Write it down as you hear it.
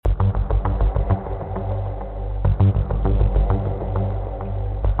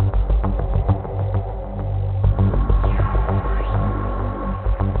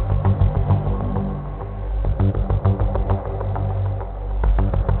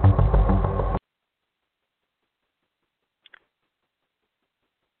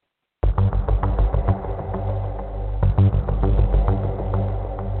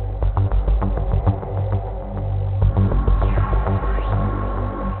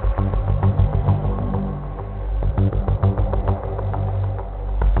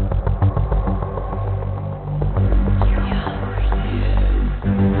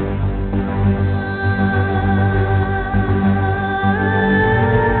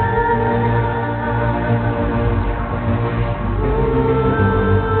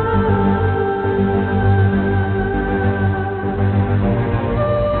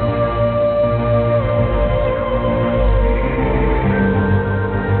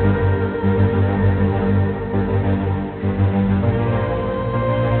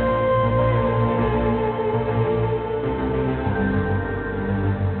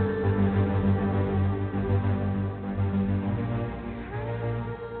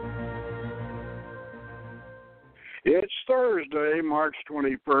It's Thursday, March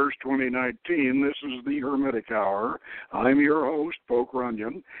 21st, 2019. This is the Hermetic Hour. I'm your host, Poke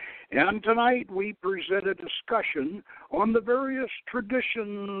Runyon, and tonight we present a discussion on the various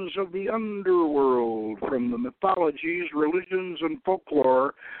traditions of the underworld, from the mythologies, religions, and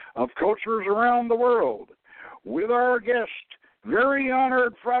folklore of cultures around the world, with our guest, Very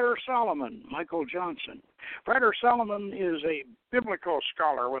Honored Frater Solomon, Michael Johnson. Frater Solomon is a biblical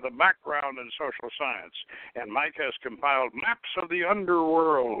scholar with a background in social science, and Mike has compiled maps of the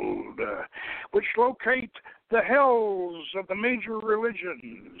underworld, which locate the hells of the major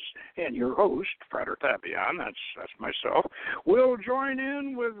religions. And your host, Frater Thabion, that's myself, will join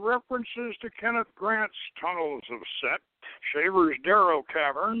in with references to Kenneth Grant's Tunnels of Set, Shaver's Dero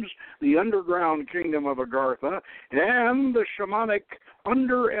caverns, the underground kingdom of Agartha, and the Shamanic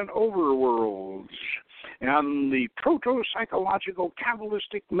under- and overworlds, and the proto-psychological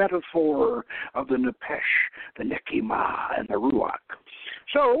Kabbalistic metaphor of the Nepesh, the Nechamah, and the Ruach.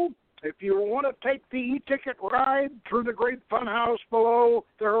 So, if you want to take the e-ticket ride through the great funhouse below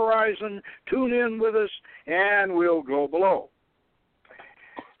the horizon, tune in with us, and we'll go below.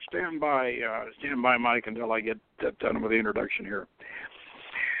 Stand by, Mike, until I get done with the introduction here.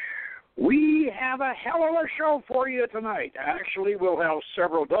 We have a hell of a show for you tonight. Actually, we'll have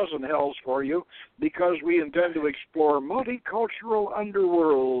several dozen hells for you, because we intend to explore multicultural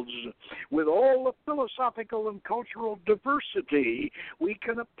underworlds with all the philosophical and cultural diversity we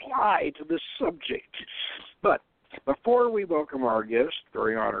can apply to this subject. But before we welcome our guest,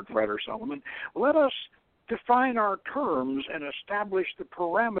 Very Honored Frater Solomon, let us define our terms and establish the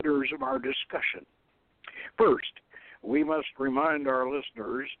parameters of our discussion. First, we must remind our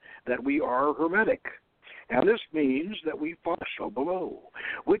listeners that we are Hermetic, and this means that we fall below,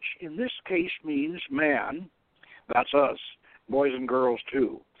 which in this case means man, that's us, boys and girls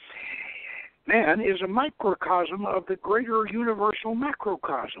too. Man is a microcosm of the greater universal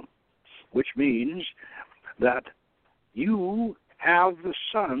macrocosm, which means that you have the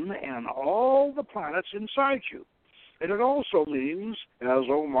sun and all the planets inside you. And it also means, as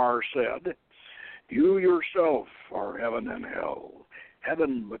Omar said, you yourself are heaven and hell,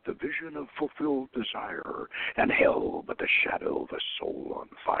 heaven but the vision of fulfilled desire, and hell but the shadow of a soul on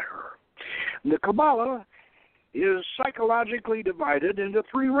fire. The Kabbalah is psychologically divided into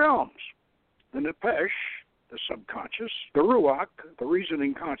three realms: the Nepesh, the subconscious, the Ruach, the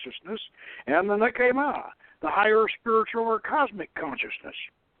reasoning consciousness, and the Nechamah, the higher spiritual or cosmic consciousness.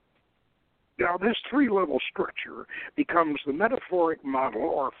 Now, this three-level structure becomes the metaphoric model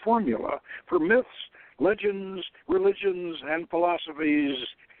or formula for myths, legends, religions, and philosophies,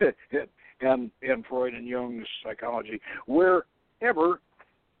 and Freud and Jung's psychology, wherever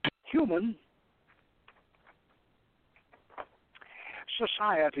human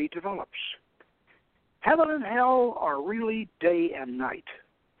society develops. Heaven and hell are really day and night,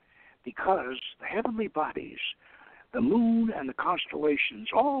 because the heavenly bodies, the moon and the constellations,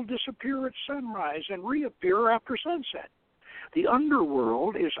 all disappear at sunrise and reappear after sunset. The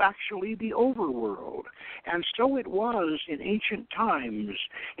underworld is actually the overworld, and so it was in ancient times,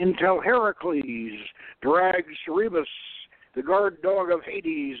 until Heracles dragged Cerberus, the guard dog of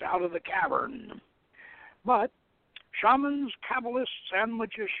Hades, out of the cavern. But shamans, Kabbalists, and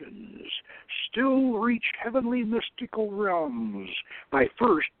magicians still reach heavenly mystical realms by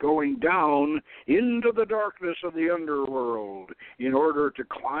first going down into the darkness of the underworld in order to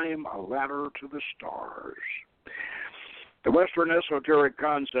climb a ladder to the stars. The Western esoteric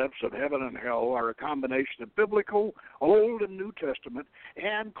concepts of heaven and hell are a combination of biblical, Old and New Testament,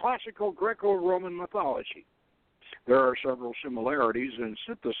 and classical Greco-Roman mythology. There are several similarities and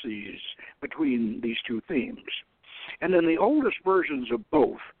syntheses between these two themes. And in the oldest versions of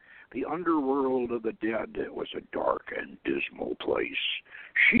both, the underworld of the dead was a dark and dismal place,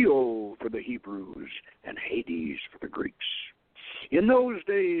 Sheol for the Hebrews and Hades for the Greeks. In those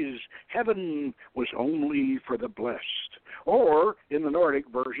days, heaven was only for the blessed, or, in the Nordic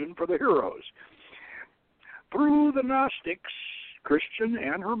version, for the heroes. Through the Gnostics, Christian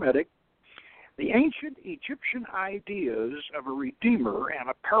and Hermetic, the ancient Egyptian ideas of a redeemer and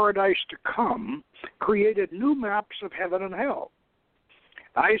a paradise to come created new maps of heaven and hell.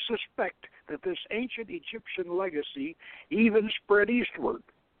 I suspect that this ancient Egyptian legacy even spread eastward.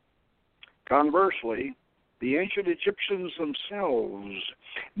 Conversely, the ancient Egyptians themselves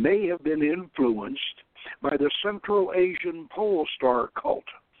may have been influenced by the Central Asian pole star cult.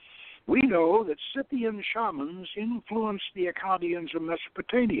 We know that Scythian shamans influenced the Akkadians of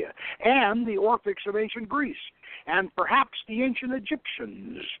Mesopotamia and the Orphics of ancient Greece, and perhaps the ancient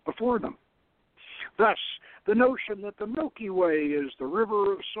Egyptians before them. Thus, the notion that the Milky Way is the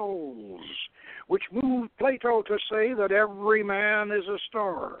river of souls, which moved Plato to say that every man is a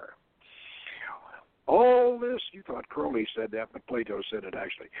star. All this, you thought Crowley said that, but Plato said it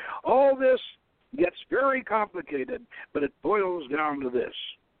actually. All this gets very complicated, but it boils down to this.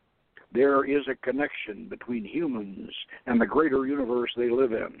 There is a connection between humans and the greater universe they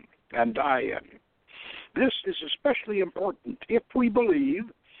live in and die in. This is especially important if we believe,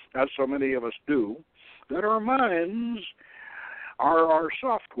 as so many of us do, that our minds are our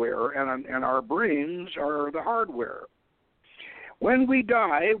software and our brains are the hardware. When we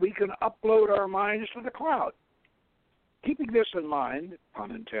die, we can upload our minds to the cloud. Keeping this in mind,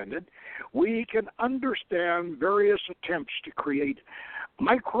 pun intended, we can understand various attempts to create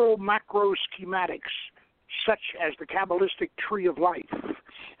micro-macro schematics, such as the Kabbalistic tree of life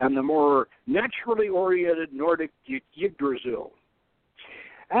and the more naturally oriented Nordic Yggdrasil.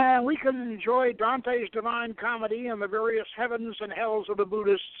 And we can enjoy Dante's Divine Comedy and the various heavens and hells of the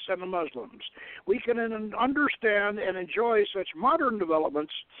Buddhists and the Muslims. We can understand and enjoy such modern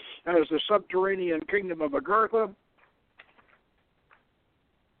developments as the subterranean kingdom of Agartha,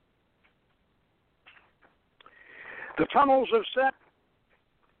 the tunnels of Set,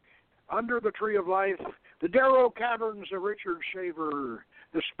 under the Tree of Life, the Dero caverns of Richard Shaver,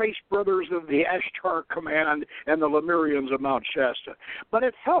 the Space Brothers of the Ashtar Command, and the Lemurians of Mount Shasta. But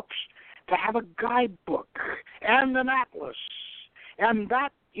it helps to have a guidebook and an atlas, and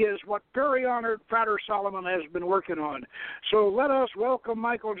that is what Very Honored Frater Solomon has been working on. So let us welcome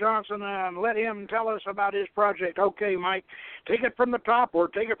Michael Johnson and let him tell us about his project. Okay, Mike, take it from the top or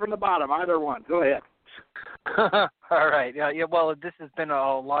take it from the bottom, either one. Go ahead. All right. Yeah. Well, this has been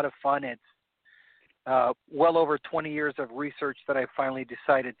a lot of fun. It's well over 20 years of research that I finally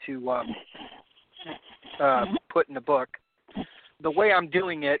decided to put in a book. The way I'm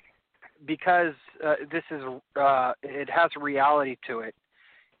doing it, because this is it has a reality to it.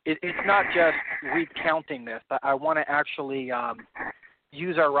 It's not just recounting this. I want to actually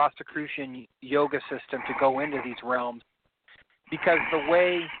use our Rosicrucian yoga system to go into these realms, because the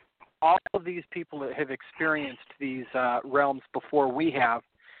way all of these people that have experienced these realms before we have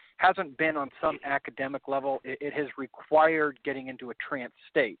hasn't been on some academic level. It has required getting into a trance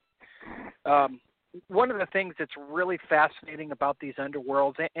state. One of the things that's really fascinating about these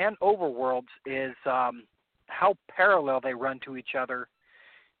underworlds and overworlds is how parallel they run to each other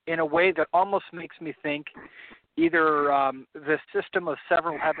in a way that almost makes me think either the system of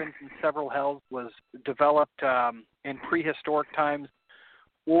several heavens and several hells was developed in prehistoric times,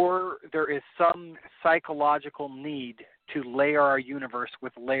 or there is some psychological need to layer our universe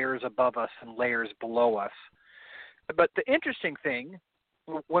with layers above us and layers below us. But the interesting thing,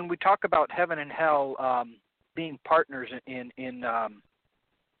 when we talk about heaven and hell being partners in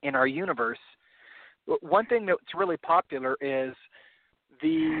our universe, one thing that's really popular is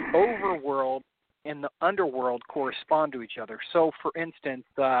the overworld and the underworld correspond to each other. So, for instance,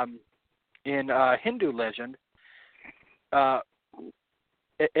 in Hindu legend, at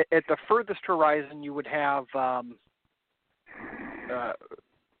the furthest horizon, you would have the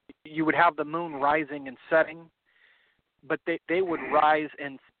moon rising and setting, but they would rise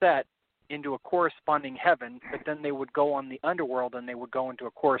and set into a corresponding heaven, but then they would go on the underworld and they would go into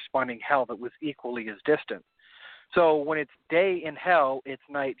a corresponding hell that was equally as distant. So when it's day in hell, it's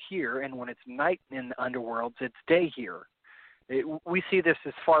night here, and when it's night in the underworlds, it's day here. We see this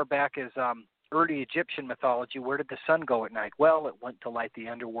as far back as early Egyptian mythology. Where did the sun go at night? Well, it went to light the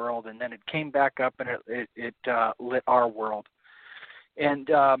underworld, and then it came back up and it lit our world. And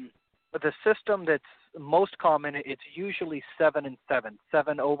the system that's most common, it's usually 7 and 7,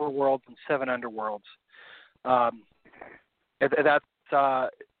 7 overworlds and 7 underworlds. That's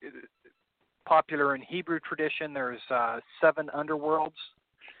popular in Hebrew tradition. There's 7 underworlds,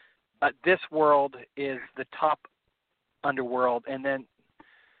 but this world is the top underworld, and then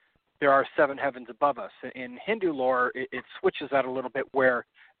there are 7 heavens above us. In Hindu lore, it switches that a little bit, where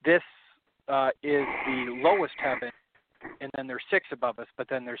this is the lowest heaven, and then there's 6 above us, but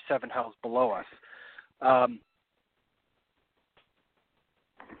then there's 7 hells below us.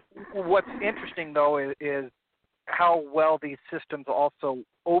 What's interesting, though, is how well these systems also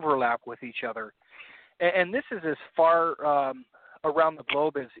overlap with each other. And this is as far around the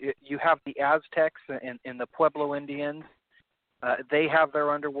globe as you have the Aztecs and the Pueblo Indians. They have their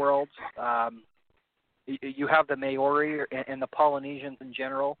underworlds. You have the Maori and the Polynesians in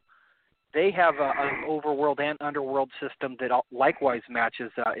general. They have an overworld and underworld system that likewise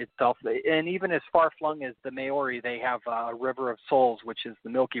matches itself. And even as far-flung as the Maori, they have a river of souls, which is the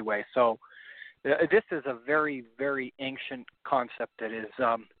Milky Way. So this is a very, very ancient concept that is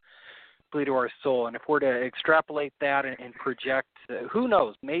basically to our soul. And if we're to extrapolate that and project, who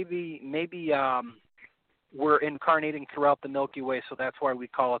knows? Maybe we're incarnating throughout the Milky Way, so that's why we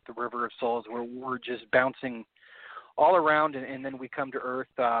call it the River of Souls, where we're just bouncing all around, and then we come to Earth.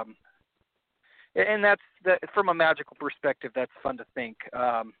 And that's from a magical perspective, that's fun to think.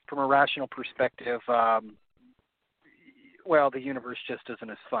 From a rational perspective, well, the universe just isn't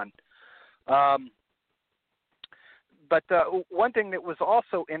as fun. But one thing that was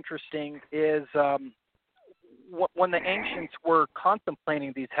also interesting is when the ancients were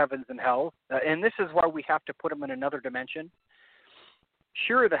contemplating these heavens and hells, and this is why we have to put them in another dimension.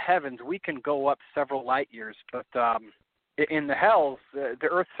 Sure, the heavens, we can go up several light years, but in the hells, the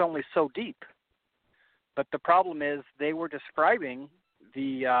Earth's only so deep. But the problem is they were describing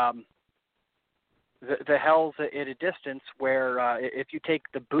the hells at a distance where if you take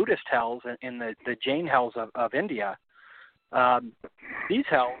the Buddhist hells and the Jain hells of India, these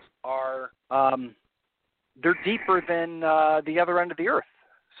hells are they're deeper than the other end of the Earth.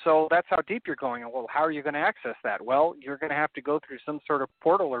 So that's how deep you're going. Well, how are you going to access that? Well, you're going to have to go through some sort of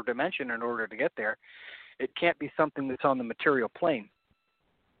portal or dimension in order to get there. It can't be something that's on the material plane.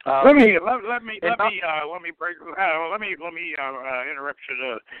 Let me interrupt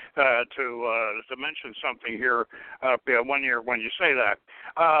you to mention something here. When you say that,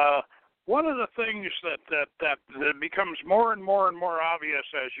 one of the things that becomes more and more and more obvious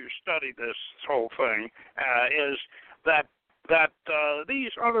as you study this whole thing is that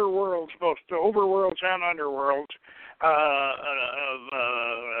these other worlds, both the overworlds and underworlds,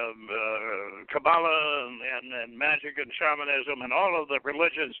 Kabbalah and magic and shamanism and all of the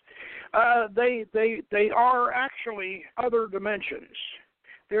religions, they are actually other dimensions.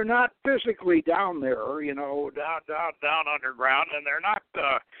 They're not physically down there, down underground, and they're not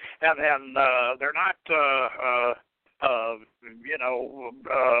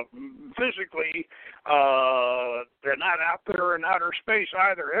physically, they're not out there in outer space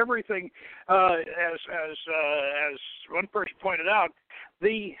either. Everything, as one person pointed out,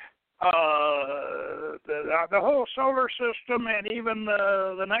 the whole solar system and even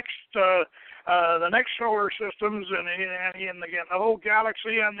the next solar systems and again the whole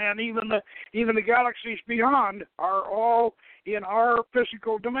galaxy and then even the galaxies beyond are all in our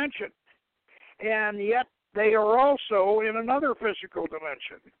physical dimension, and yet they are also in another physical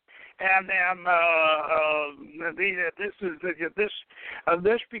dimension, and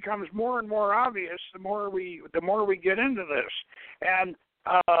this becomes more and more obvious the more we get into this. And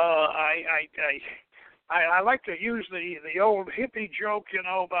I like to use the old hippie joke,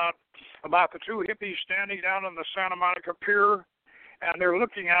 about the two hippies standing down on the Santa Monica Pier. And they're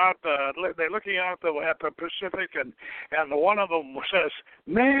looking out. At the Pacific, and the one of them says,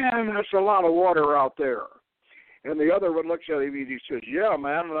 "Man, that's a lot of water out there." And the other one looks at him and he says, "Yeah,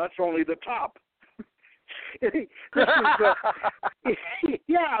 man, that's only the top."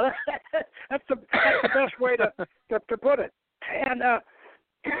 Yeah, that's the best way to put it. And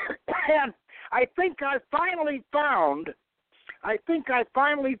I think I finally found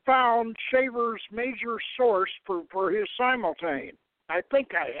Shaver's major source for his simultane. I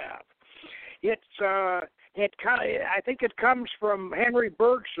think I have. I think it comes from Henry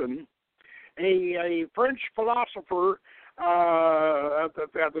Bergson, a French philosopher at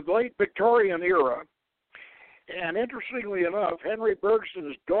the late Victorian era. And interestingly enough, Henry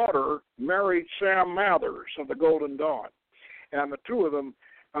Bergson's daughter married Sam Mathers of the Golden Dawn, and the two of them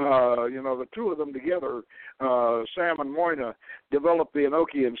together, Sam and Moyna, developed the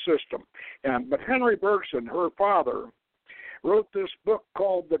Enochian system. But Henry Bergson, her father, wrote this book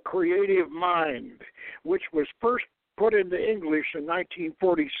called The Creative Mind, which was first put into English in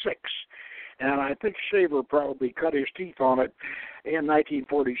 1946. And I think Shaver probably cut his teeth on it in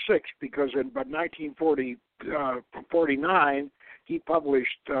 1946 because in 1949 he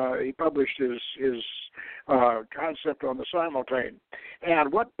published his concept on the simultane.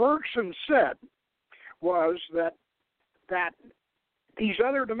 And what Bergson said was that these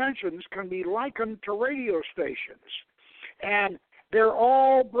other dimensions can be likened to radio stations, and they're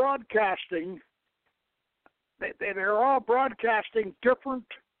all broadcasting. They're all broadcasting different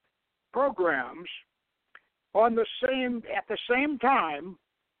programs at the same time,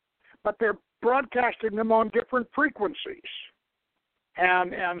 but they're broadcasting them on different frequencies.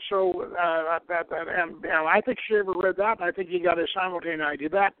 And so I think Shaver read that, and I think he got his simultaneous idea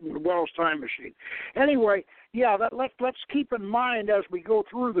that in Wells' Time Machine. Anyway, yeah, let's keep in mind as we go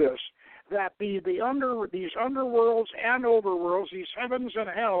through this that these underworlds and overworlds, these heavens and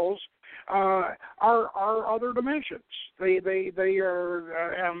hells, are other dimensions. They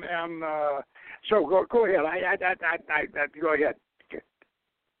are so go ahead. I go ahead.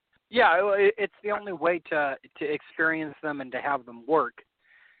 it's the only way to experience them and to have them work,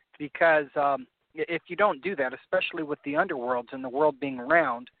 because if you don't do that, especially with the underworlds and the world being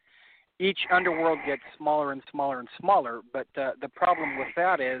round, each underworld gets smaller and smaller and smaller. But the problem with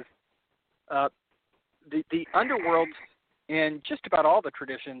that is the underworlds in just about all the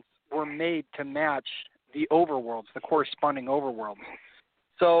traditions were made to match the overworlds, the corresponding overworlds.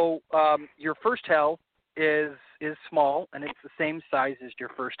 So your first hell is small, and it's the same size as your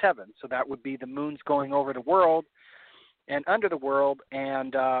first heaven. So that would be the moons going over the world and under the world,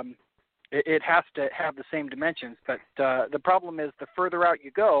 and it has to have the same dimensions. But the problem is the further out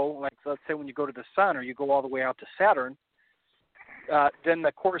you go, like let's say when you go to the sun or you go all the way out to Saturn, then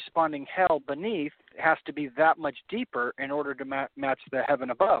the corresponding hell beneath has to be that much deeper in order to match the heaven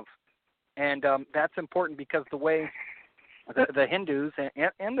above. And that's important because the way the Hindus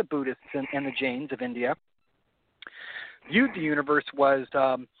and the Buddhists and the Jains of India viewed the universe was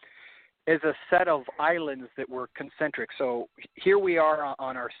as a set of islands that were concentric. So here we are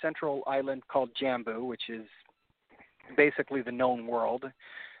on our central island called Jambu, which is basically the known world.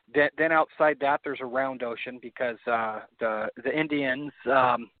 Then outside that, there's a round ocean because the Indians,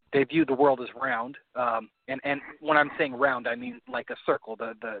 they view the world as round. And when I'm saying round, I mean like a circle.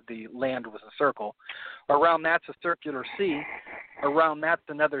 The land was a circle. Around that's a circular sea. Around that's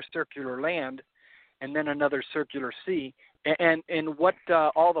another circular land, and then another circular sea. And what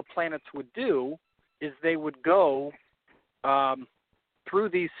all the planets would do is they would go through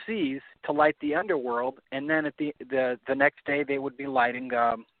these seas to light the underworld, and then at the next day they would be lighting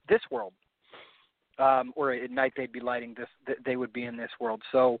this world, or at night they'd be lighting this. They would be in this world.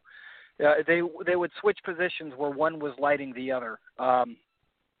 So they would switch positions where one was lighting the other.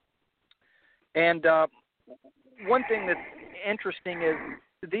 And one thing that's interesting is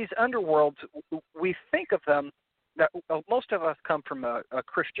these underworlds. We think of them. That most of us come from a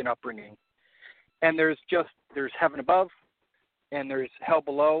Christian upbringing, and there's heaven above, and there's hell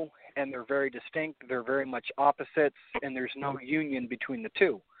below, and they're very distinct. They're very much opposites, and there's no union between the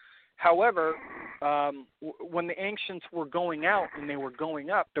two. However, when the ancients were going out and they were going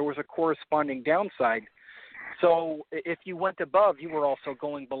up, there was a corresponding downside. So if you went above, you were also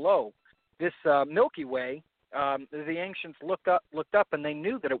going below. This Milky Way, the ancients looked up, and they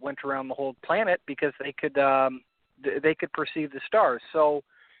knew that it went around the whole planet because they could perceive the stars. So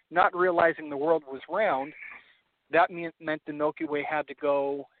not realizing the world was round, that meant the Milky Way had to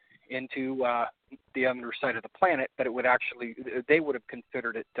go into the underside of the planet, but it would actually, they would have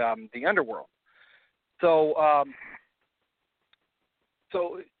considered it the underworld. So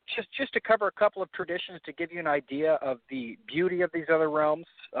just to cover a couple of traditions to give you an idea of the beauty of these other realms.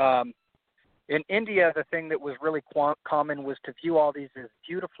 In India, the thing that was really common was to view all these as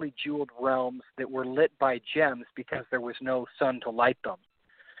beautifully jeweled realms that were lit by gems because there was no sun to light them.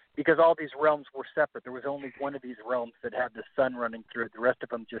 Because all these realms were separate. There was only one of these realms that had the sun running through it. The rest of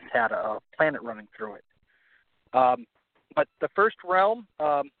them just had a planet running through it. But the first realm,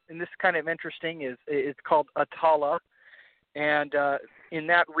 and this is kind of interesting, is it's called Atala. And in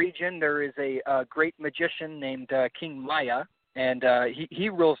that region, there is a great magician named King Maya. And he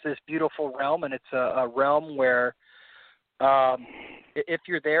rules this beautiful realm, and it's a realm where if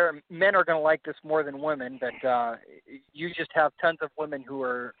you're there, men are going to like this more than women, but you just have tons of women who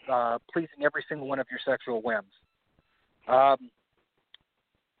are pleasing every single one of your sexual whims. The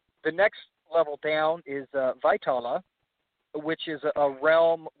next level down is Vaitala, which is a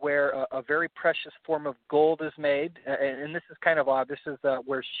realm where a very precious form of gold is made. And this is kind of odd. This is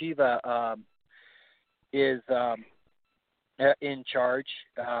where Shiva is in charge.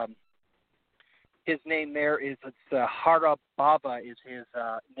 His name there is Hara Baba is his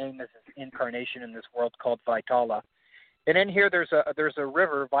name as his incarnation in this world called Vaitala. And in here there's a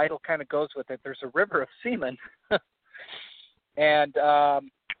river. Vital kind of goes with it. There's a river of semen, and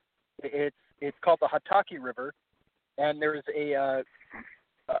it's called the Hataki River. And there's a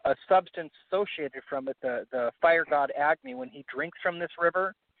substance associated from it. The fire god Agni, when he drinks from this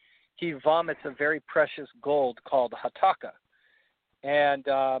river, he vomits a very precious gold called Hataka. And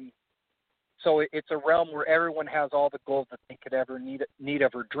so it's a realm where everyone has all the gold that they could ever need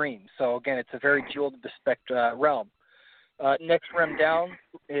of or dream. So again, it's a very jeweled, bespecked realm. Next realm down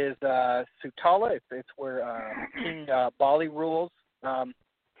is Sutala. It's where King Bali rules.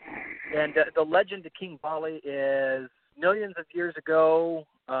 And the legend of King Bali is millions of years ago.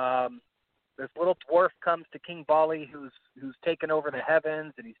 This little dwarf comes to King Bali, who's taken over the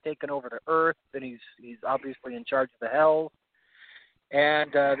heavens, and he's taken over the earth, and he's obviously in charge of the hells.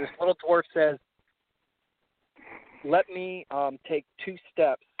 And this little dwarf says, let me take 2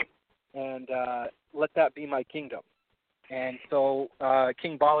 steps and let that be my kingdom. And so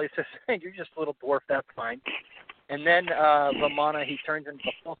King Bali says, hey, you're just a little dwarf, that's fine. And then Vamana, he turns into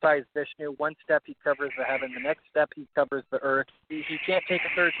a full-size Vishnu. One step he covers the heaven. The next step he covers the earth. He can't take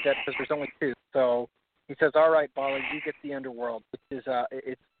a third step because there's only two. So he says, all right, Bali, you get the underworld, which is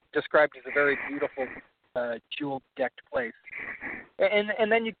it's described as a very beautiful, jewel-decked place. And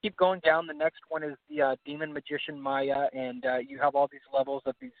then you keep going down. The next one is the demon magician Maya, and you have all these levels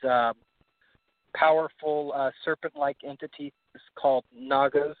of these powerful serpent-like entities called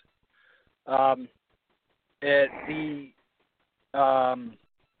Nagas. The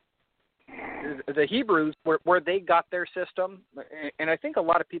Hebrews, where they got their system, and I think a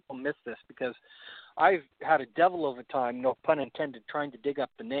lot of people miss this because I've had a devil of a time, no pun intended, trying to dig up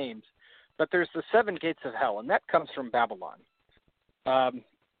the names. But there's the 7 gates of hell, and that comes from Babylon.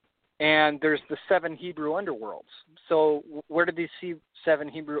 And there's the 7 Hebrew underworlds. So where did these 7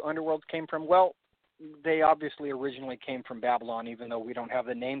 Hebrew underworlds came from? Well, they obviously originally came from Babylon, even though we don't have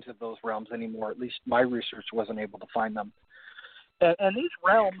the names of those realms anymore. At least my research wasn't able to find them. And these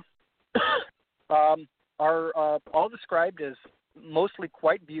realms are all described as mostly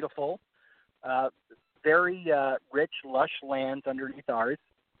quite beautiful, very rich, lush lands underneath ours.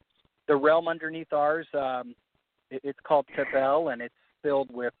 The realm underneath ours, it's called Tevel, and it's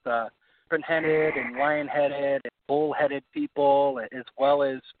filled with serpent-headed and lion-headed and bull-headed people, as well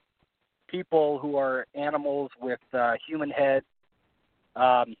as people who are animals with human heads.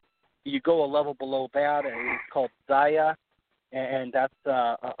 You go a level below that, it's called Zaya, and that's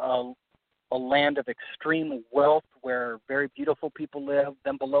a land of extreme wealth where very beautiful people live.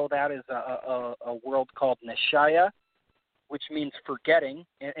 Then below that is a world called Neshaya, which means forgetting,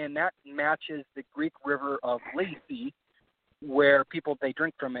 and that matches the Greek river of Lethe, where people, they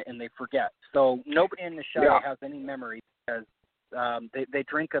drink from it and they forget. So nobody in Neshaya has any memory because they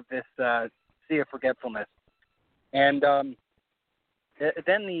drink of this sea of forgetfulness. And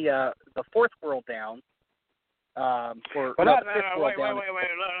then the fourth world down, Wait. But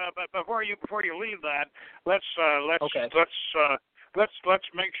before you leave that, let's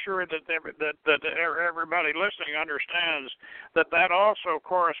make sure that everybody listening understands that also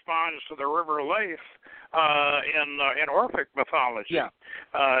corresponds to the river Lethe in Orphic mythology. And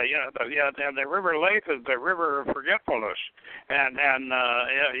the river Lethe is the river of forgetfulness, and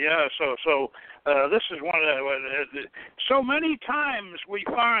So this is one of the. So many times we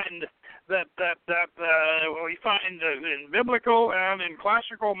find that we find in biblical and in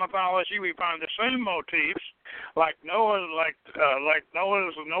classical mythology we find the same motifs, like Noah's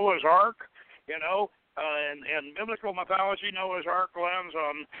Ark, in biblical mythology, Noah's Ark lands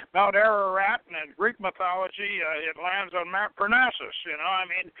on Mount Ararat, and in Greek mythology, it lands on Mount Parnassus.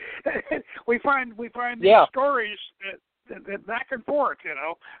 We find these stories that back and forth.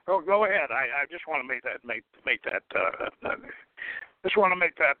 Go ahead. I just want to make that. Just want to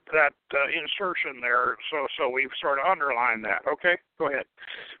make that insertion there, so we've sort of underlined that. Okay, go ahead.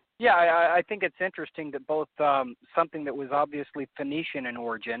 Yeah, I think it's interesting that both something that was obviously Phoenician in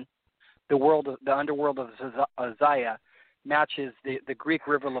origin, the underworld of Zaya, matches the Greek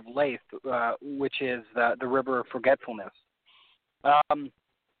river of Lethe, which is the river of forgetfulness.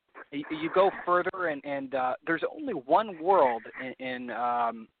 You go further, and there's only one world in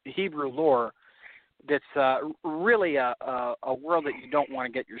Hebrew lore that's really a world that you don't want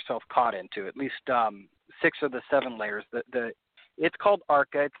to get yourself caught into. At least 6 of the 7 layers. It's called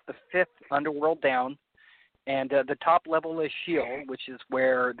Arka. It's the 5th underworld down, and the top level is Sheol, which is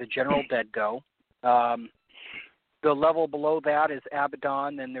where the general dead go. The level below that is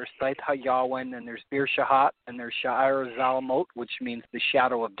Abaddon, then there's Saith HaYawan, then there's Bir Shahat, and there's Sha'ar Zalamot, which means the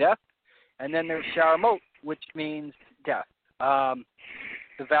shadow of death, and then there's Sha'armot, which means death.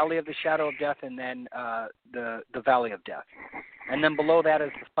 The valley of the shadow of death, and then the valley of death. And then below that is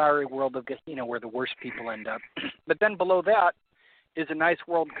the fiery world of Gehenna, where the worst people end up. But then below that is a nice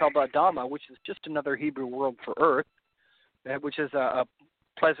world called Adama, which is just another Hebrew word for earth, which is a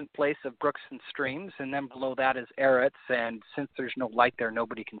pleasant place of brooks and streams. And then below that is Eretz, and since there's no light there,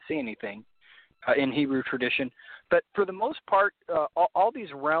 nobody can see anything in Hebrew tradition. But for the most part, all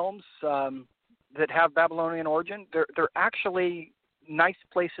these realms that have Babylonian origin, they're actually nice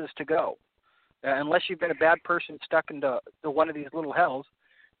places to go. Unless you've been a bad person stuck into one of these little hells,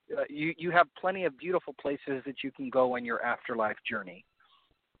 you have plenty of beautiful places that you can go on your afterlife journey.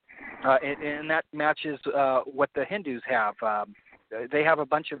 And that matches what the Hindus have. They have a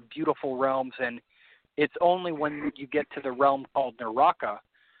bunch of beautiful realms, and it's only when you get to the realm called Naraka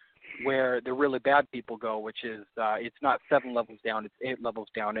where the really bad people go, which is it's not 7 levels down, it's 8 levels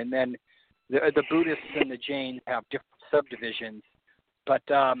down. And then the Buddhists and the Jains have different subdivisions. But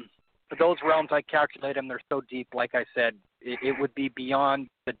those realms, I calculate them, they're so deep, like I said, it would be beyond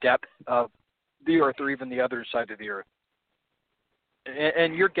the depth of the earth or even the other side of the earth.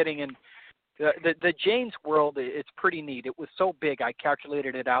 And you're getting in the Jane's world. It's pretty neat. It was so big, I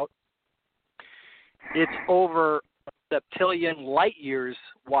calculated it out. It's over a septillion light years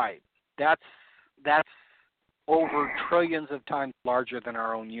wide. That's over trillions of times larger than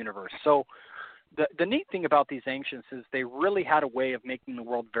our own universe. So the neat thing about these ancients is they really had a way of making the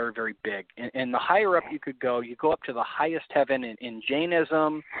world very, very big. And the higher up you could go, you go up to the highest heaven in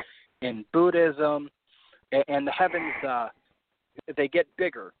Jainism, in Buddhism, and the heavens, they get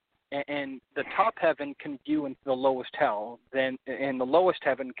bigger. And the top heaven can view into the lowest hell, and the lowest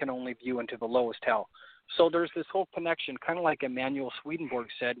heaven can only view into the lowest hell. So there's this whole connection, kind of like Emanuel Swedenborg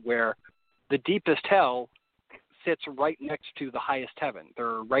said, where the deepest hell sits right next to the highest heaven.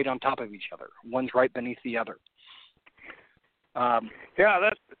 They're right on top of each other. One's right beneath the other.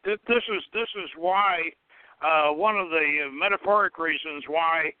 This is why one of the metaphoric reasons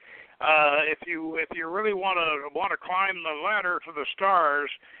why if you really want to climb the ladder to the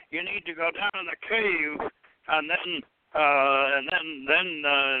stars, you need to go down in the cave and then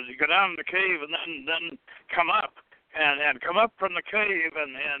you go down in the cave and then come up. And come up from the cave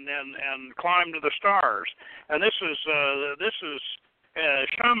and climb to the stars, and this is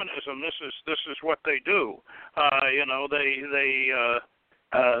shamanism. This is what they do. They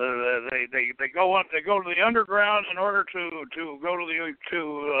go up. They go to the underground in order to go to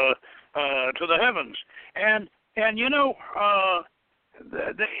the heavens, and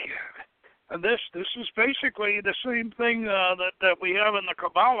this is basically the same thing that we have in the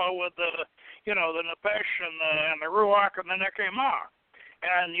Kabbalah with the Nepesh and the Ruach and the Nechamah.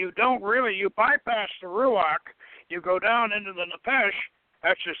 And you bypass the Ruach, you go down into the Nepesh.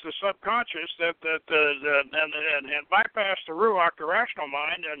 That's just the subconscious and bypass the Ruach, the rational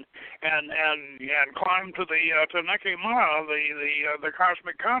mind, and climb to the Nechamah, the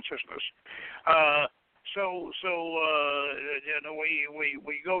cosmic consciousness.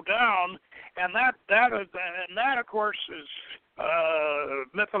 We go down, and that of course is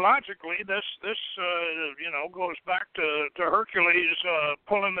mythologically this goes back to Hercules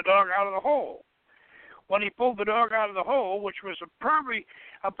pulling the dog out of the hole. When he pulled the dog out of the hole, which was probably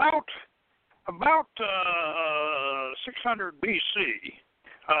about 600 BC.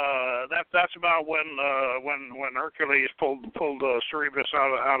 That's about when Hercules pulled Cerberus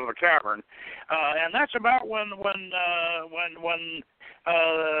out of the cavern, and that's about when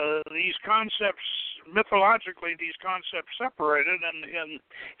these concepts mythologically separated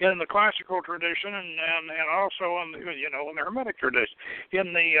in the classical tradition and also in the Hermetic tradition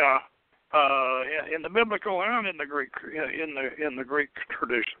in the biblical and in the Greek in the Greek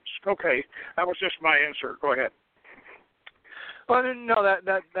traditions. Okay, that was just my answer. Go ahead. Well, no,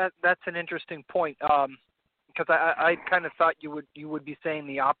 that's an interesting point, because I kind of thought you would be saying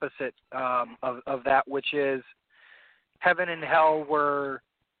the opposite of that, which is heaven and hell were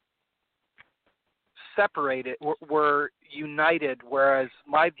separated, were united, whereas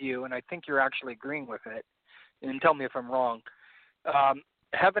my view, and I think you're actually agreeing with it, and tell me if I'm wrong,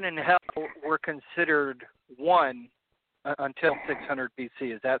 heaven and hell were considered one until 600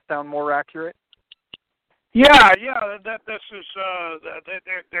 BC. Does that sound more accurate? Yeah.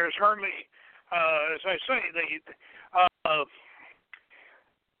 There's hardly, as I say,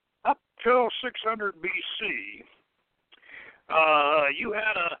 up till 600 BC, you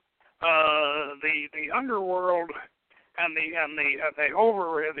had the underworld and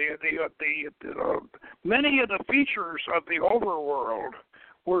many of the features of the overworld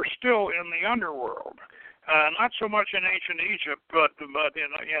were still in the underworld. Not so much in ancient Egypt, but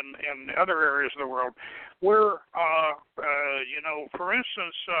in other areas of the world, where for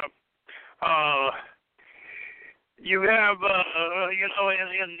instance, you have in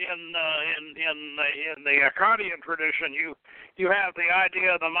the Akkadian tradition, you have the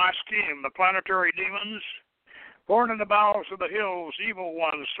idea of the Maskim, the planetary demons. Born in the bowels of the hills, evil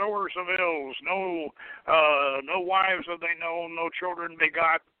ones, sowers of ills, no wives have they known, no children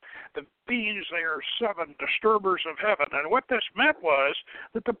begot. The beings, they are seven disturbers of heaven. And what this meant was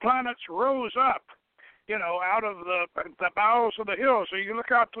that the planets rose up, out of the bowels of the hills. So you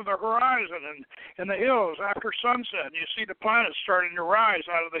look out to the horizon and in the hills after sunset, and you see the planets starting to rise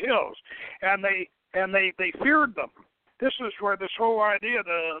out of the hills. And they feared them. This is where this whole idea,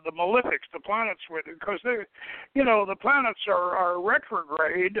 the malefics, the planets, because the planets are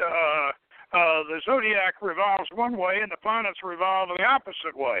retrograde. The zodiac revolves one way, and the planets revolve the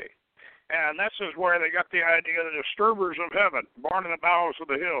opposite way. And this is where they got the idea of the disturbers of heaven, born in the bowels of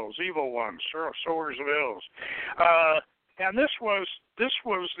the hills, evil ones, sowers of ills. And this was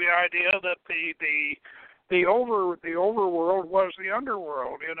the idea that the overworld was the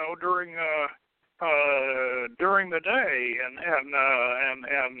underworld, during the day,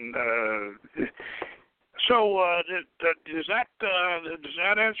 so does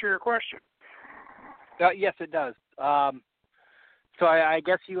that answer your question? Yes, it does. So I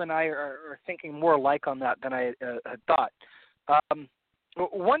guess you and I are thinking more alike on that than I had thought.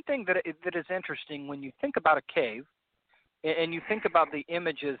 One thing that is interesting when you think about a cave, and you think about the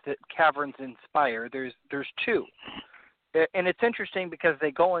images that caverns inspire, there's two. And it's interesting because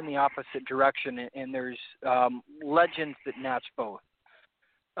they go in the opposite direction, and there's legends that match both.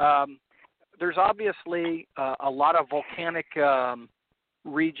 There's obviously a lot of volcanic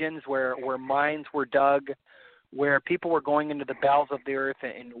regions where mines were dug, where people were going into the bowels of the earth,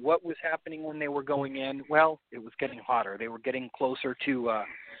 and what was happening when they were going in? Well, it was getting hotter. They were getting closer to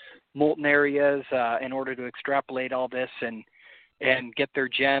molten areas in order to extrapolate all this and get their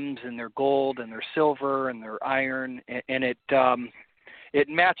gems and their gold and their silver and their iron, and it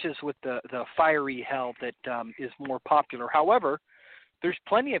matches with the fiery hell that is more popular. However, there's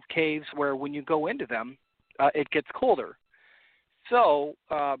plenty of caves where when you go into them, it gets colder. So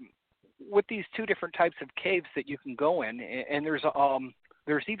with these two different types of caves that you can go in, and there's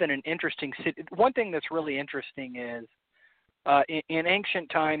even an interesting city. One thing that's really interesting is in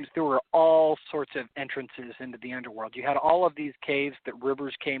ancient times, there were all sorts of entrances into the underworld. You had all of these caves that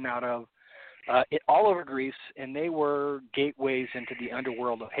rivers came out of all over Greece, and they were gateways into the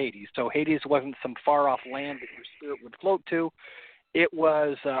underworld of Hades. So Hades wasn't some far-off land that your spirit would float to. It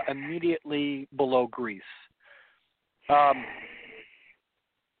was immediately below Greece.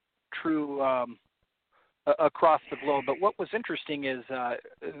 True across the globe. But what was interesting is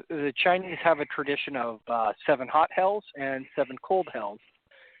the Chinese have a tradition of 7 hot hells and 7 cold hells.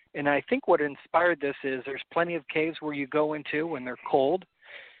 And I think what inspired this is there's plenty of caves where you go into when they're cold.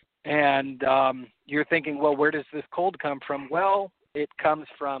 And you're thinking, well, where does this cold come from? Well, it comes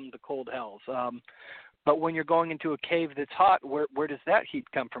from the cold hells. But when you're going into a cave that's hot, where does that heat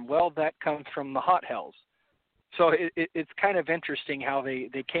come from? Well, that comes from the hot hells. So it's kind of interesting how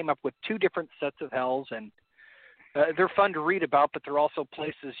they came up with 2 different sets of hells, and they're fun to read about, but they're also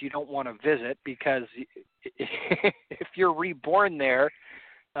places you don't want to visit because if you're reborn there,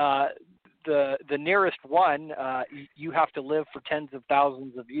 the nearest one, you have to live for tens of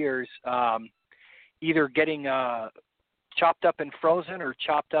thousands of years, either getting chopped up and frozen or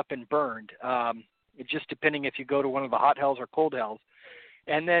chopped up and burned, just depending if you go to one of the hot hells or cold hells.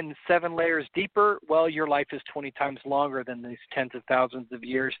 And then 7 layers deeper, well, your life is 20 times longer than these tens of thousands of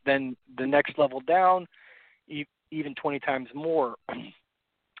years. Then the next level down, even 20 times more.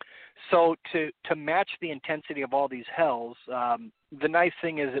 So to match the intensity of all these hells, the nice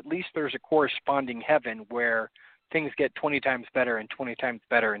thing is at least there's a corresponding heaven where things get 20 times better and 20 times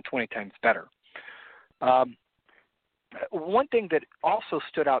better and 20 times better. One thing that also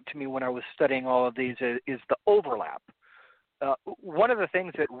stood out to me when I was studying all of these is the overlap. One of the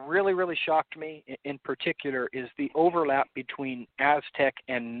things that really, really shocked me in particular is the overlap between Aztec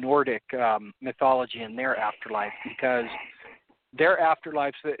and Nordic mythology and their afterlife, because their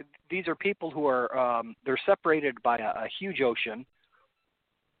afterlives, these are people who are, they're separated by a huge ocean,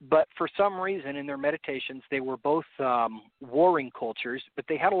 but for some reason in their meditations, they were both warring cultures, but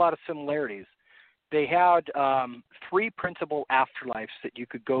they had a lot of similarities. They had 3 principal afterlives that you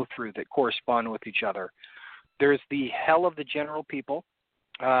could go through that correspond with each other. There's the hell of the general people,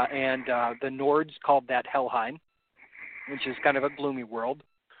 and the Nords called that Helheim, which is kind of a gloomy world.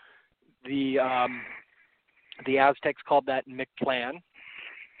 The Aztecs called that Mictlan.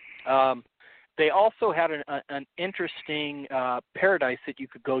 They also had an interesting paradise that you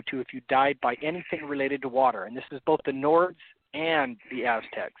could go to if you died by anything related to water, and this is both the Nords and the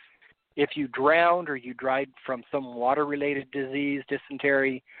Aztecs. If you drowned or you died from some water-related disease,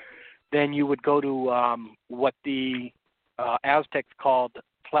 dysentery, then you would go to what the Aztecs called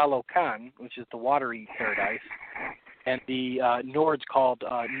Tlalocan, which is the watery paradise, and the Nords called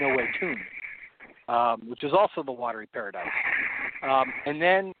Noetun, which is also the watery paradise. And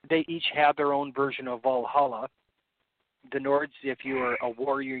then they each had their own version of Valhalla. The Nords, if you were a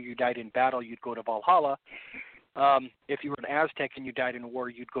warrior, you died in battle, you'd go to Valhalla. If you were an Aztec and you died in war,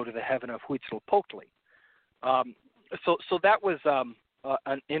 you'd go to the heaven of Huitzilopochtli. So that was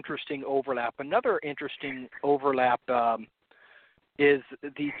an interesting overlap. Another interesting overlap is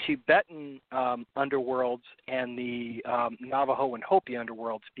the Tibetan underworlds and the Navajo and Hopi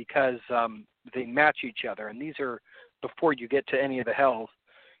underworlds, because they match each other. And these are before you get to any of the hells.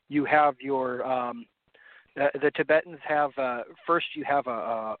 You have your The Tibetans have first you have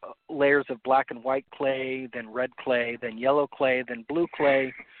layers of black and white clay, then red clay, then yellow clay, then blue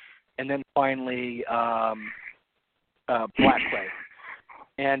clay, and then finally black clay.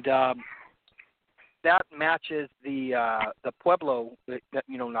 And that matches the Pueblo,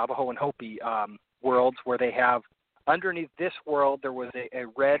 Navajo and Hopi worlds, where they have underneath this world there was a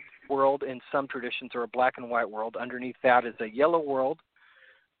red world in some traditions, or a black and white world. Underneath that is a yellow world,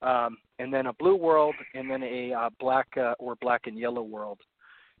 and then a blue world, and then a black or black and yellow world.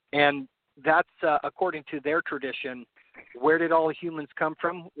 And that's according to their tradition. Where did all humans come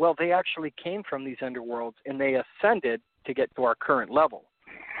from? Well, they actually came from these underworlds, and they ascended to get to our current level,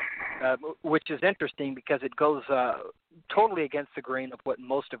 which is interesting because it goes totally against the grain of what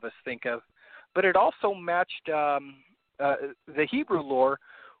most of us think of. But it also matched the Hebrew lore,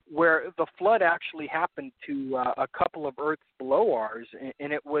 where the flood actually happened to a couple of Earths below ours,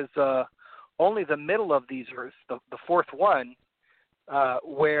 and it was only the middle of these Earths, the fourth one,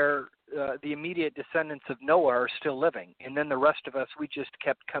 where the immediate descendants of Noah are still living. And then the rest of us, we just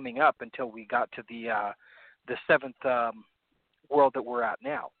kept coming up until we got to the seventh world that we're at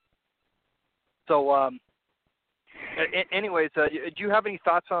now. So anyways, do you have any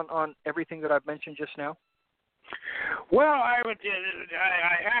thoughts on everything that I've mentioned just now? Well, I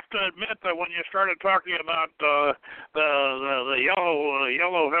have to admit that when you started talking about the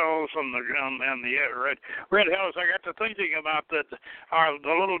yellow hills and the red hills, I got to thinking about the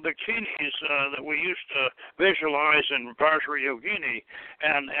little dakinis that we used to visualize in Vajrayogini,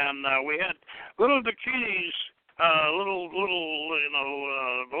 and we had little dakinis. Little,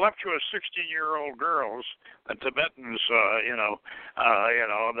 voluptuous 16-year-old girls, the Tibetans, the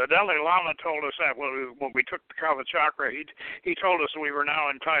Dalai Lama told us that when we took the Kava Chakra, he told us we were now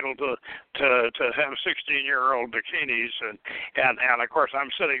entitled to have 16-year-old dakinis, and of course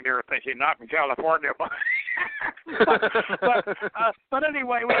I'm sitting there thinking, not in California, but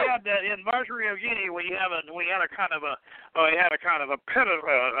anyway, we had in Vajrayogini we had a kind of a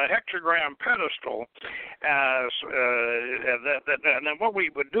hexagram pedestal. And then what we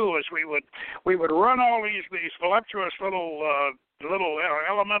would do is we would run all these voluptuous little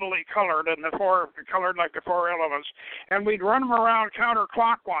elementally colored colored like the four elements, and we'd run them around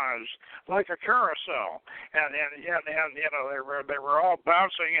counterclockwise like a carousel, and they were all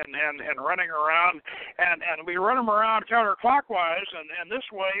bouncing and running around, and we run them around counterclockwise, and this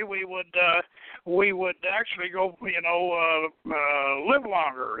way we would actually go live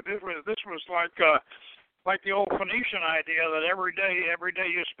longer. This was like the old Phoenician idea that every day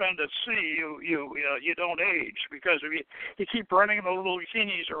you spend at sea, you don't age, because if you keep running the little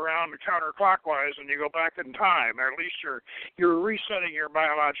bikinis around counterclockwise and you go back in time, or at least you're resetting your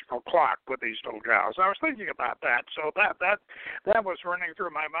biological clock with these little gals. I was thinking about that, so that was running through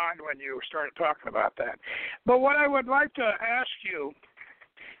my mind when you started talking about that. But what I would like to ask you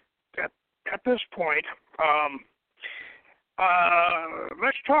at this point.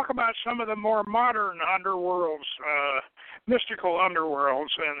 Let's talk about some of the more modern underworlds, mystical underworlds,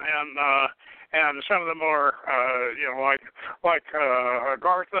 and some of the more, like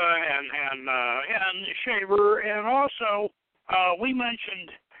Agartha and Shaver, and also we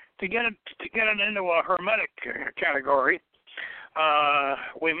mentioned to get it into a Hermetic category.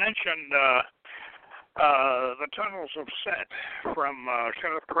 We mentioned the tunnels of Set from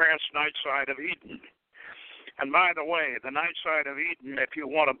Kenneth Grant's Night Side of Eden. And by the way, the Night Side of Eden, if you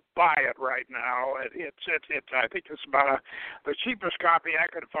want to buy it right now, it's I think it's about the cheapest copy I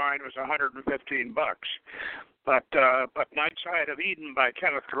could find was $115. But Night Side of Eden by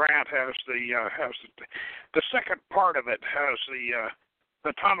Kenneth Grant has the second part of it has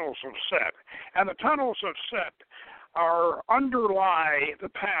the tunnels of Set, and the tunnels of Set underlie the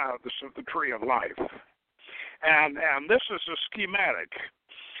paths of the Tree of Life, and this is a schematic.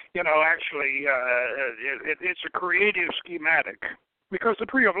 Actually, it's a creative schematic, because the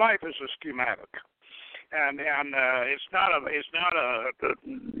Tree of Life is a schematic, and it's not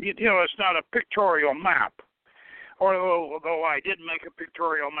a pictorial map. Although I did make a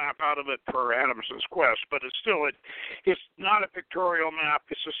pictorial map out of it for Adams's Quest, but it's not a pictorial map.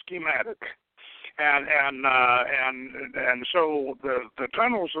 It's a schematic, and so the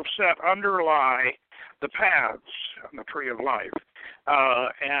tunnels of Set underlie the paths on the Tree of Life.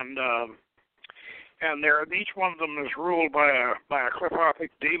 And each one of them is ruled by a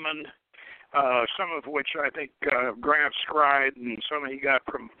qliphothic demon, some of which I think Grant scried, and some he got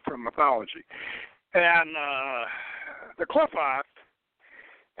from mythology. And the qliphoth,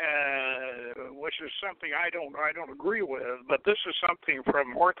 which is something I don't agree with, but this is something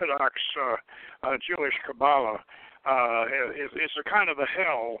from Orthodox Jewish Kabbalah. It's a kind of a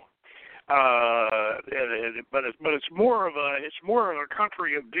hell. but it's more of a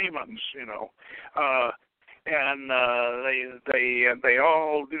country of demons, and they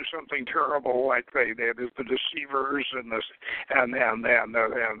all do something terrible, like the deceivers and the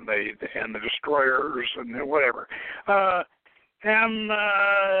destroyers and whatever.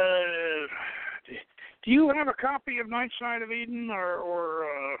 Do you have a copy of Night Side of Eden, or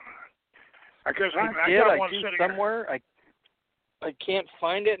because I got one sitting somewhere. I can't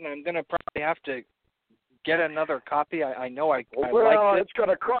find it, and I'm going to probably have to get another copy. I know I like it. It's going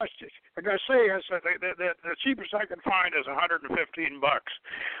to cost you. Like I say, the cheapest I can find is $115.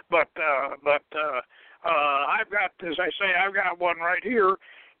 But I've got, as I say, I've got one right here.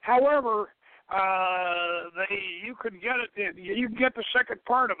 However, you can get it. You can get the second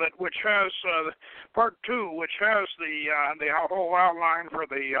part of it, which has part 2, which has the whole outline for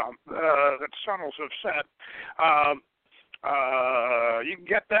the tunnels of Set. You can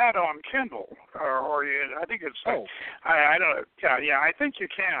get that on Kindle, or I think it's. I don't. Yeah, I think you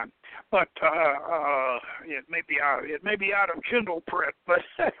can, but it may be out of Kindle print, but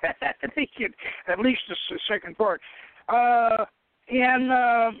I think at least it's the second part, and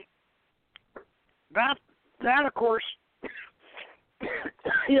that of course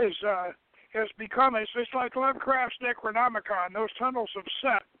has become it's like Lovecraft's Necronomicon. Those tunnels of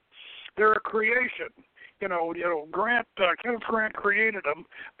Set, they're a creation. Kenneth Grant created them,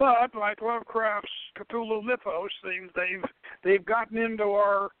 but like Lovecraft's Cthulhu mythos, they've gotten into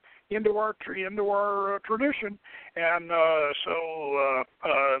our tradition, and so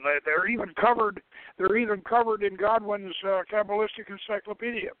they're even covered in Godwin's Kabbalistic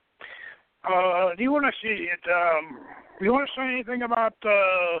Encyclopedia. Do you want to see it? Do you want to say anything about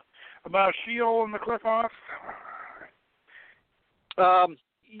Sheol and the Qliphoth?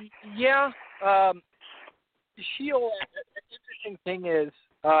 Yeah. Sheol. The interesting thing is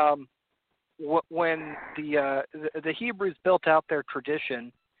when the Hebrews built out their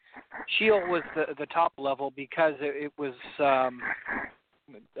tradition, Sheol was the top level because it was a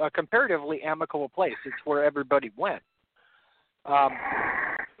comparatively amicable place. It's where everybody went.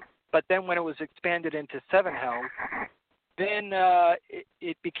 But then when it was expanded into 7 hells, then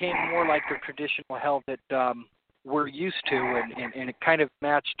it became more like the traditional hell that we're used to, and it kind of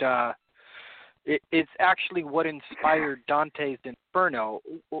matched. It's actually what inspired Dante's Inferno,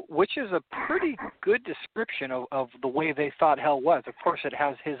 which is a pretty good description of the way they thought hell was. Of course, it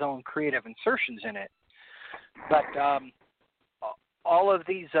has his own creative insertions in it. But all of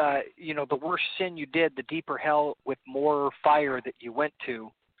these, the worse sin you did, the deeper hell with more fire that you went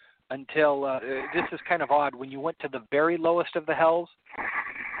to, until, this is kind of odd, when you went to the very lowest of the hells,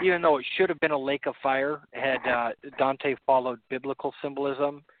 even though it should have been a lake of fire, had Dante followed biblical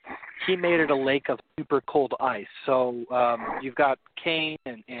symbolism, he made it a lake of super cold ice. So you've got Cain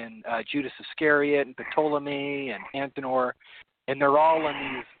and Judas Iscariot and Ptolemy and Antenor, and they're all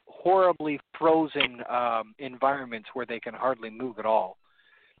in these horribly frozen environments where they can hardly move at all.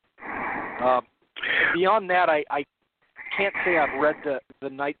 Beyond that, I can't say I've read the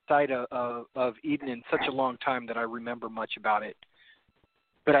Night Side of Eden in such a long time that I remember much about it.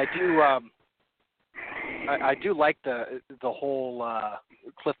 But I do like the whole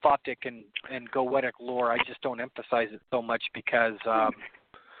Qliphothic and Goetic lore. I just don't emphasize it so much because I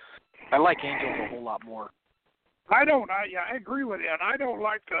like angels a whole lot more. I agree with you, and I don't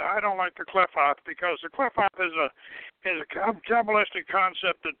like the Qliphoth because the Qliphoth is a Kabbalistic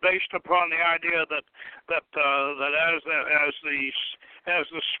concept that based upon the idea that as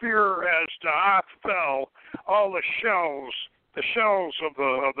the sphere as Da'ath fell, all the shells of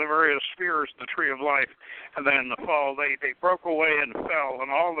the various spheres of the Tree of Life, and then the fall, they broke away and fell,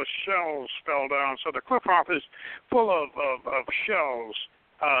 and all the shells fell down. So the Qliphoth is full of shells.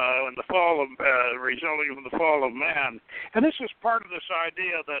 And the fall resulting from the fall of man, and this is part of this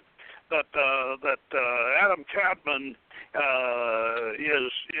idea that Adam Kadmon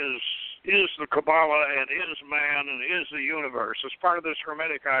is the Kabbalah and is man and is the universe. It's part of this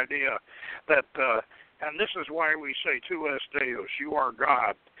Hermetic idea that, and this is why we say Tu es Deus, you are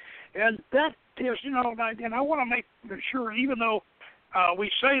God, and that is, and I want to make sure, even though we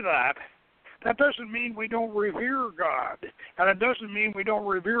say that. That doesn't mean we don't revere God, and it doesn't mean we don't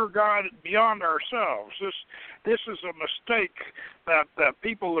revere God beyond ourselves. This is a mistake that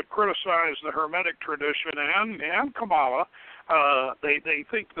people that criticize the Hermetic tradition and Kabbalah, they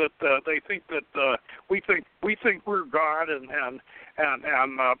think that we think we're God,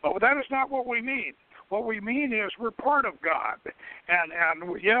 but that is not what we mean. What we mean is we're part of God, and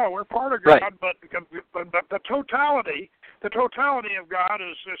we're part of God, right. but the totality. the totality of God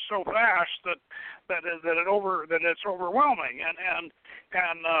is so vast that it's overwhelming, and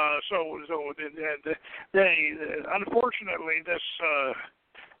so they unfortunately this.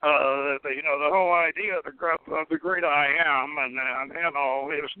 The whole idea of the great I am and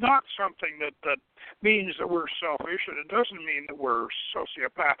all is not something that means that we're selfish, and it doesn't mean that we're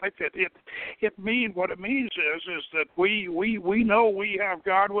sociopathic. What it means is that we know we have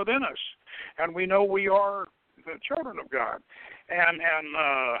God within us, and we know we are the children of God, and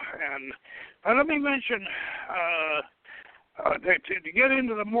let me mention. To get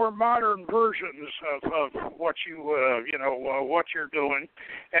into the more modern versions of what what you're doing,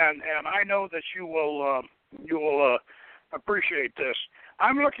 and I know that you will appreciate this.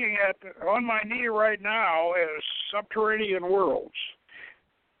 I'm looking at on my knee right now is Subterranean Worlds.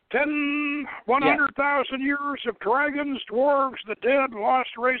 100,000 years of dragons, dwarves, the dead,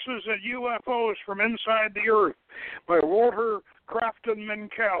 lost races, and UFOs from inside the earth by Walter Crafton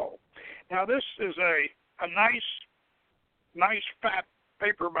Minkell. Now this is a nice fat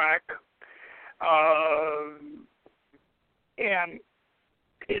paperback, and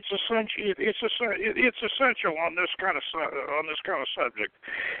it's essential on this kind of subject.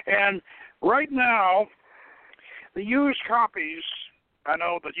 And right now, the used copies. I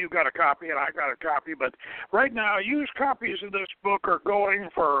know that you got a copy and I got a copy, but right now, used copies of this book are going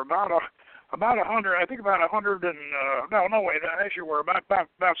for about 100. I think about 100 and about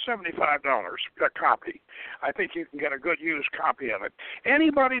 $75 a copy. I think you can get a good used copy of it.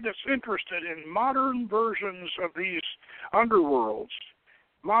 Anybody that's interested in modern versions of these underworlds,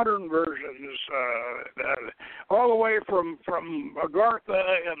 modern versions, all the way from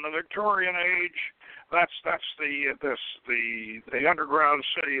Agartha in the Victorian age. That's the underground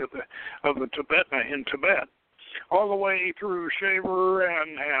city of the Tibetan in Tibet, all the way through Shaver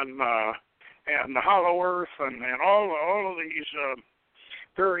and the Hollow Earth and all of these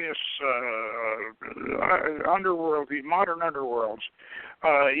various the modern underworlds.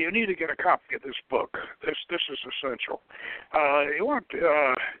 You need to get a copy of this book. This is essential. You want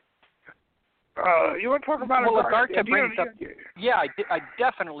to talk about Agartha brings up. Yeah, I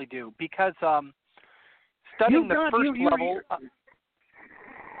definitely do, because studying the first level.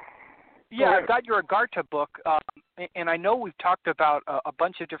 Yeah, I've got your Agartha book, and I know we've talked about a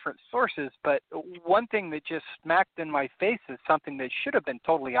bunch of different sources, but one thing that just smacked in my face is something that should have been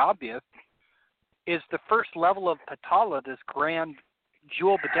totally obvious, is the first level of Patala, this grand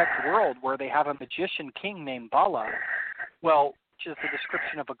jewel-bedecked world where they have a magician king named Bala. Well, which is the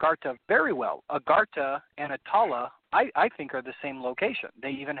description of Agartha very well. Agartha and Atala, I think, are the same location.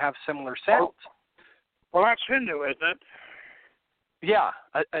 They even have similar sounds. Well, that's Hindu, isn't it? Yeah,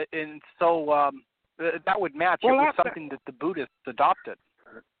 and so that would match. It was something that the Buddhists adopted.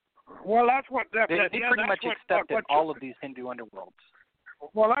 Well, that's what they pretty much accepted all of these Hindu underworlds.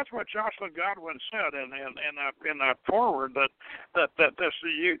 Well, that's what Jocelyn Godwin said in that foreword, that this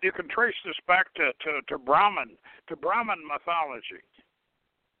you can trace this back to Brahman mythology.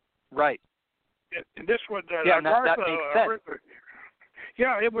 Right. This would that Agartha, makes sense.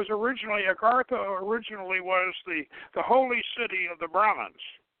 Yeah, it was originally Agartha. Originally was the holy city of the Brahmins.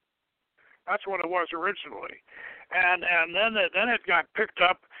 That's what it was originally, and then it got picked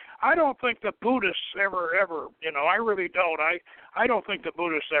up. I don't think the Buddhists ever, I really don't. I don't think the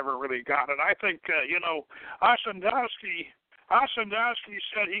Buddhists ever really got it. I think, Asandowski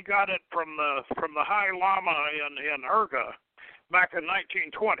said he got it from the High Lama in Urga back in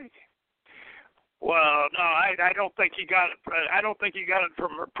 1920. Well, no, I don't think he got it. I don't think he got it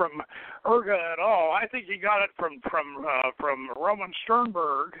from Urga at all. I think he got it from Roman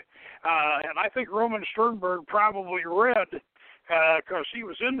Sternberg, and I think Roman Sternberg probably read, because he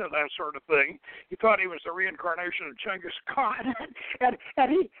was into that sort of thing. He thought he was the reincarnation of Genghis Khan, and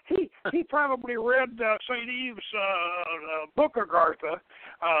he probably read St. Eve's book Agartha.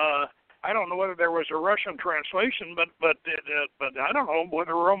 I don't know whether there was a Russian translation, but I don't know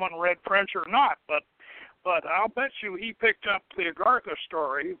whether Roman read French or not. But I'll bet you he picked up the Agartha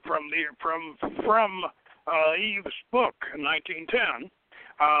story from Eve's book in 1910.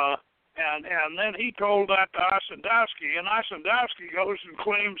 And then he told that to Asandowski, and Asandowski goes and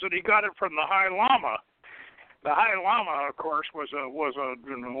claims that he got it from the High Lama. The High Lama, of course, was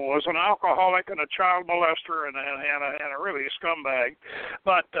an alcoholic and a child molester and a really scumbag.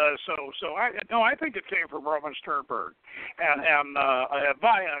 But I think it came from Roman Sternberg,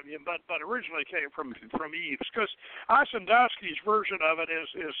 but originally came from Eve's, because Asandowski's version of it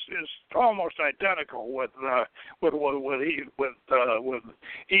is almost identical with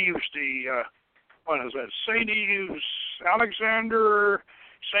Eve's. What is it? St. Eve's, Alexander.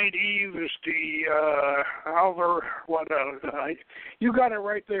 Saint Eve is the Alvar. You got it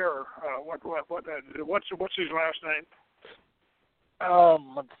right there. What's his last name?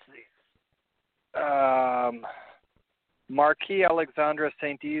 Let's see. Marquis Alexandre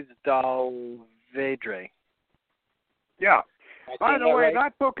Saint Yves d'Alvedre. Yeah. By the way, right?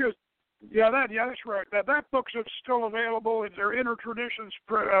 that book is. That's right. That book's still available. They're Intertraditions,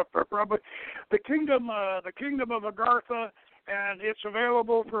 probably the Kingdom of Agartha, and it's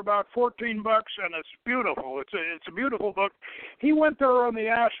available for about $14, and it's beautiful. It's a beautiful book. He went there on the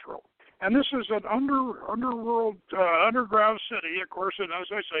astral, and this is an underworld, underground city. Of course, and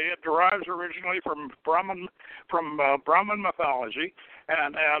as I say, it derives originally from Brahmin mythology,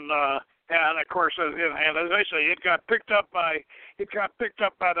 and of course, and as I say, it got picked up by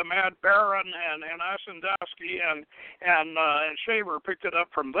the Mad Baron and Asendowski and Shaver picked it up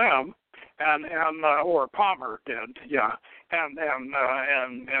from them, or Palmer did, yeah, and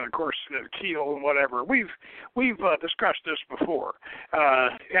of course Keel and whatever. We've discussed this before,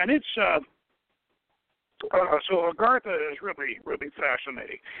 and it's. So Agartha is really, really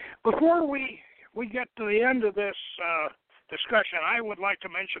fascinating. Before we get to the end of this discussion, I would like to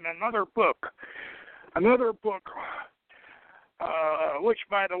mention another book, which,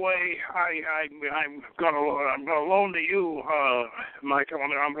 by the way, I'm gonna loan to you, Michael.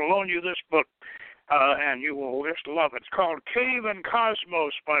 I'm gonna loan you this book, and you will just love it. It's called Cave and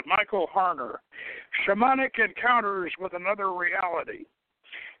Cosmos by Michael Harner, Shamanic Encounters with Another Reality.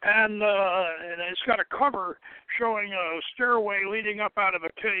 And it's got a cover showing a stairway leading up out of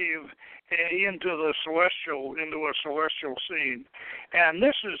a cave into a celestial scene. And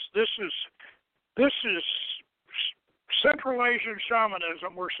this is Central Asian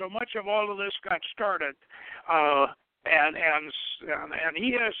shamanism, where so much of all of this got started. And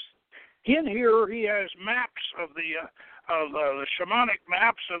he has in here he has maps of the shamanic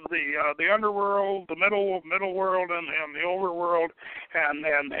maps of the underworld, the middle world, and the overworld, and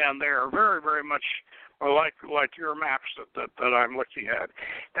they are very, very much like your maps that I'm looking at.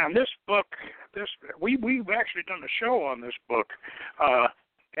 And this book, we've actually done a show on this book,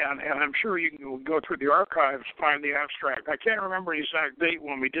 and I'm sure you can go through the archives, find the abstract. I can't remember the exact date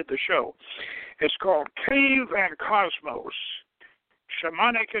when we did the show. It's called Cave and Cosmos,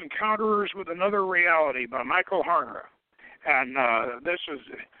 Shamanic Encounters with Another Reality by Michael Harner. And this is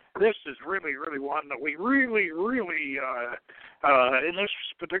really, really one that we really in this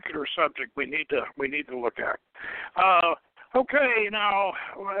particular subject we need to look at. Okay, now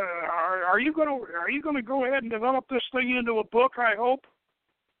are you going to go ahead and develop this thing into a book? I hope.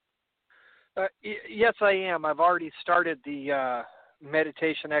 Yes, I am. I've already started the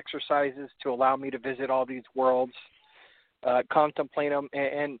meditation exercises to allow me to visit all these worlds, contemplate them,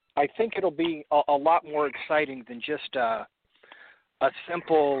 and I think it'll be a lot more exciting than just a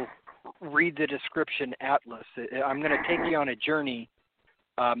simple read the description atlas. I'm going to take you on a journey,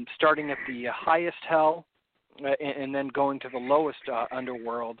 starting at the highest hell, and then going to the lowest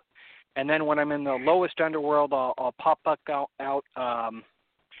underworld, and then when I'm in the lowest underworld, I'll pop back out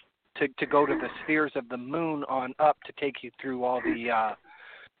to go to the spheres of the moon on up to take you through all the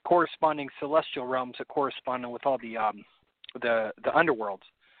corresponding celestial realms that correspond with all the underworlds.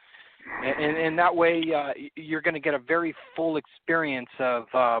 And that way you're going to get a very full experience of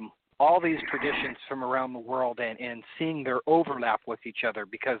all these traditions from around the world and seeing their overlap with each other,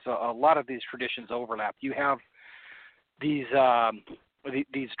 because a lot of these traditions overlap. You have these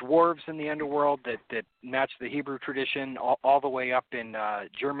dwarves in the underworld that match the Hebrew tradition all the way up in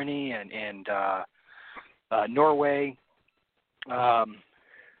Germany and Norway.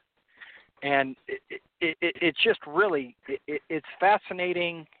 And it's just really, it's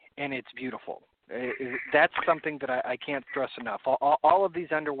fascinating and it's beautiful. That's something that I can't stress enough. All of these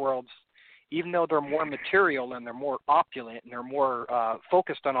underworlds, even though they're more material and they're more opulent and they're more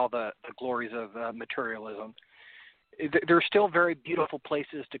focused on all the glories of materialism, they're still very beautiful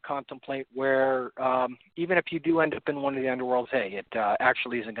places to contemplate where even if you do end up in one of the underworlds, hey, it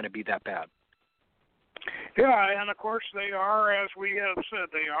actually isn't going to be that bad. Yeah, and of course they are, as we have said,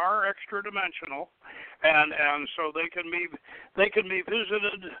 they are extra dimensional, and so they can be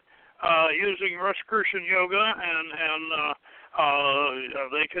visited using Rosicrucian yoga, and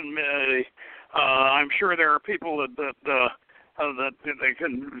they can. I'm sure there are people that they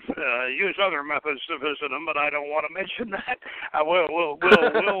can use other methods to visit them, but I don't want to mention that. We'll hold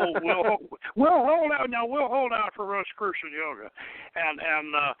out now. We'll hold out for Rosicrucian yoga,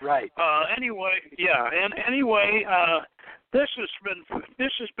 and right. Anyway, yeah, and anyway, this has been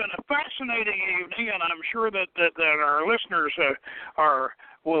a fascinating evening, and I'm sure that our listeners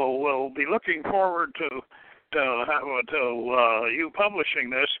will be looking forward to you publishing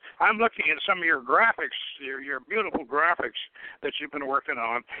this. I'm looking at some of your graphics, your beautiful graphics that you've been working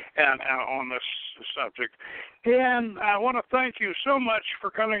on and on this subject. And I want to thank you so much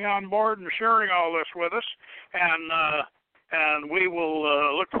for coming on board and sharing all this with us. And we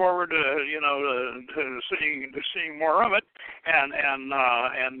will look forward to seeing more of it.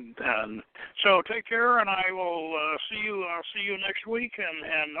 And so take care, and I will see you. I'll see you next week.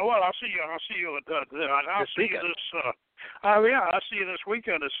 And I'll see you at I'll see you this. I'll see you this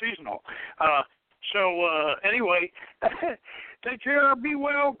weekend. It's seasonal. So anyway. Take care, be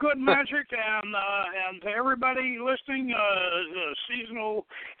well, good magic, and to everybody listening, seasonal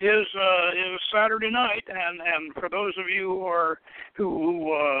is Saturday night, and for those of you who are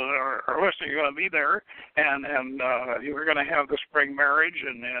listening, you're going to be there, and you're going to have the spring marriage,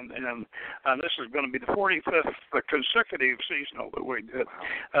 and this is going to be the 45th consecutive seasonal that we did,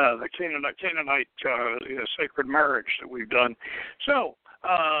 the Canaanite sacred marriage that we've done. So.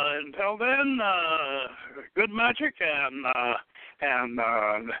 Until then, good magic, and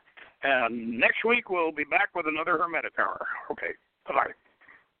next week we'll be back with another Hermetic Hour. Okay, bye-bye.